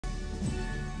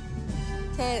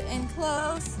Okay, in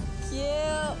close.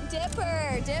 Cute.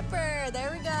 Dipper, Dipper.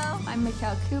 There we go. I'm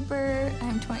Mikkel Cooper.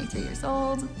 I'm 23 years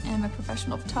old, and I'm a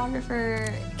professional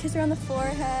photographer. Kiss her on the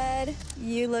forehead.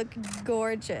 You look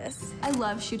gorgeous. I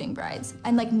love shooting brides,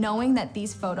 and like knowing that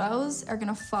these photos are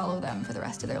gonna follow them for the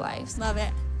rest of their lives. Love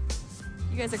it.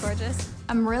 You guys are gorgeous.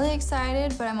 I'm really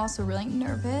excited, but I'm also really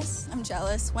nervous. I'm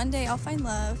jealous. One day I'll find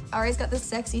love. Arie's got this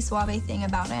sexy suave thing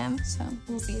about him, so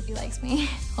we'll see if he likes me.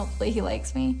 Hopefully he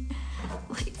likes me.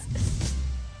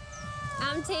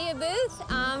 I'm Tia Booth,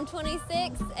 I'm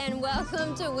 26, and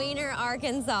welcome to Weiner,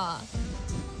 Arkansas.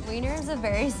 Weiner is a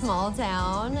very small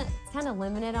town. It's kind of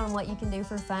limited on what you can do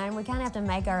for fun. We kind of have to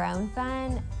make our own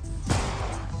fun.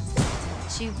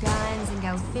 Shoot guns and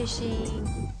go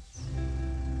fishing.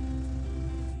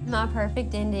 My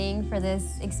perfect ending for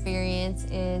this experience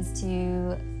is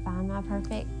to find my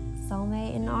perfect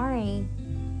soulmate in Arie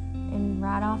and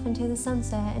ride off into the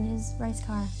sunset in his race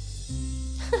car.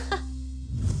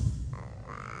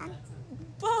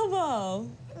 Bobo,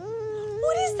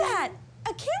 what is that?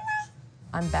 A camera?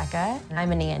 I'm Becca, and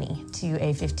I'm a nanny to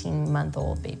a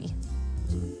 15-month-old baby.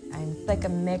 I'm like a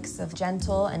mix of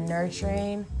gentle and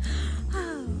nurturing,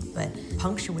 but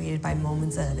punctuated by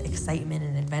moments of excitement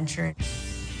and adventure.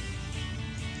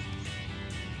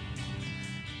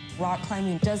 Rock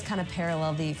climbing does kind of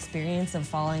parallel the experience of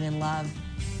falling in love.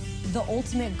 The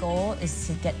ultimate goal is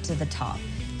to get to the top.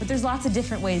 But there's lots of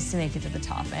different ways to make it to the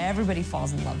top. Everybody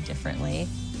falls in love differently.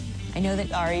 I know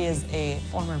that Arie is a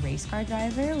former race car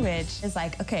driver, which is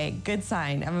like, okay, good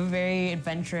sign. I'm a very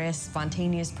adventurous,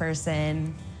 spontaneous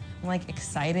person. I'm like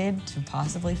excited to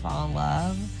possibly fall in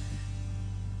love.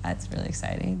 That's really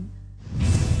exciting.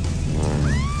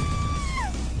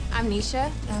 I'm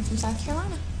Nisha, and I'm from South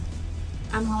Carolina.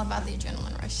 I'm all about the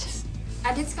adrenaline rush.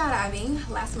 I did skydiving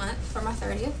last month for my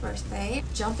 30th birthday.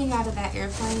 Jumping out of that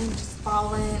airplane, just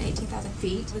falling 18,000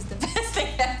 feet was the best thing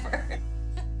ever.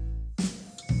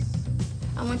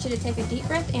 I want you to take a deep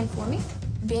breath in for me.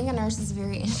 Being a nurse is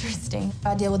very interesting.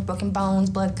 I deal with broken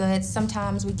bones, blood guts.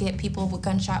 Sometimes we get people with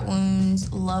gunshot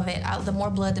wounds. Love it. The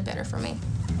more blood, the better for me.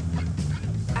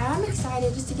 I'm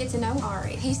excited just to get to know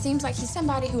Arie. He seems like he's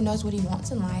somebody who knows what he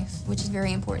wants in life, which is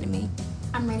very important to me.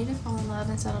 I'm ready to fall in love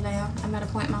and settle down. I'm at a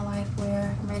point in my life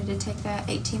where I'm ready to take that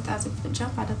 18,000-foot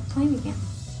jump out of the plane again.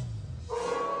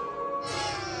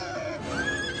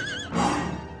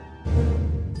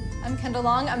 I'm Kendall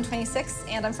Long, I'm 26,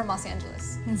 and I'm from Los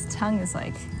Angeles. His tongue is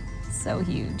like so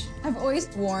huge. I've always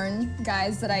warned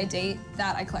guys that I date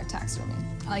that I collect taxidermy.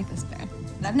 I like this bear.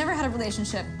 I've never had a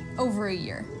relationship over a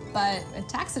year, but with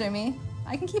taxidermy,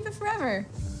 I can keep it forever.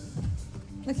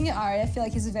 Looking at Arie, I feel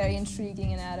like he's a very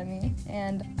intriguing anatomy,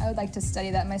 and I would like to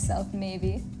study that myself,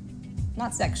 maybe.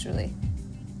 Not sexually,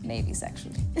 maybe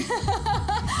sexually.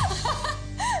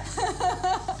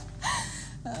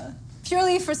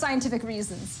 Purely for scientific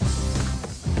reasons.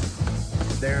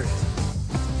 There it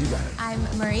is. You got it. I'm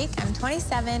Marique, I'm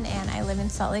 27, and I live in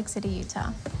Salt Lake City,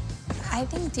 Utah. I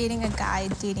think dating a guy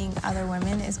dating other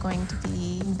women is going to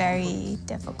be very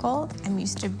difficult. I'm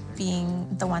used to being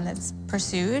the one that's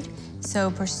pursued, so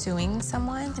pursuing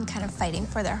someone and kind of fighting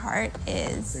for their heart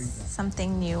is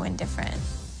something new and different.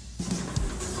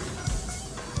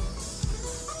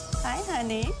 Hi,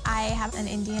 honey. I have an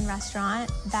Indian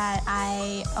restaurant that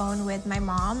I own with my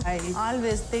mom. I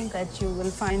always think that you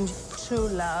will find true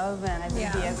love and I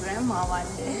will be a grandma one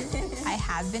day. I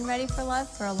have been ready for love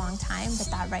for a long time, but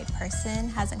that right person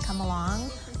hasn't come along.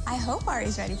 I hope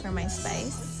Arie's ready for my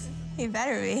spice. He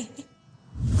better be.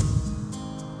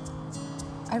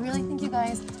 I really think you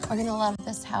guys are gonna love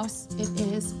this house. It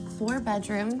is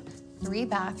 4-bedroom,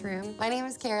 3-bathroom. My name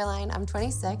is Caroline, I'm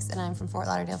 26, and I'm from Fort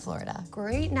Lauderdale, Florida.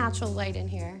 Great natural light in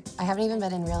here. I haven't even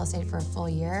been in real estate for a full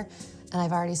year, and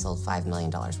I've already sold $5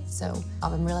 million, so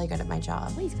I'm really good at my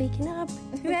job. He's waking up.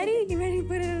 You ready? You ready to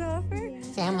put in an offer?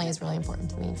 Family is really important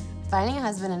to me. Finding a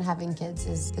husband and having kids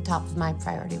is the top of my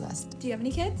priority list. Do you have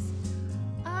any kids?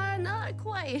 Not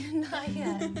quite, not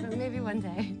yet, but maybe one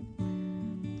day.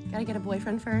 Gotta get a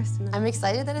boyfriend first. I'm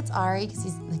excited that it's Arie, because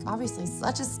he's like obviously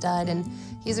such a stud, and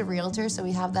he's a realtor, so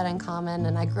we have that in common,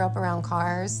 and I grew up around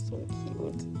cars. So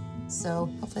cute. So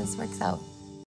hopefully this works out.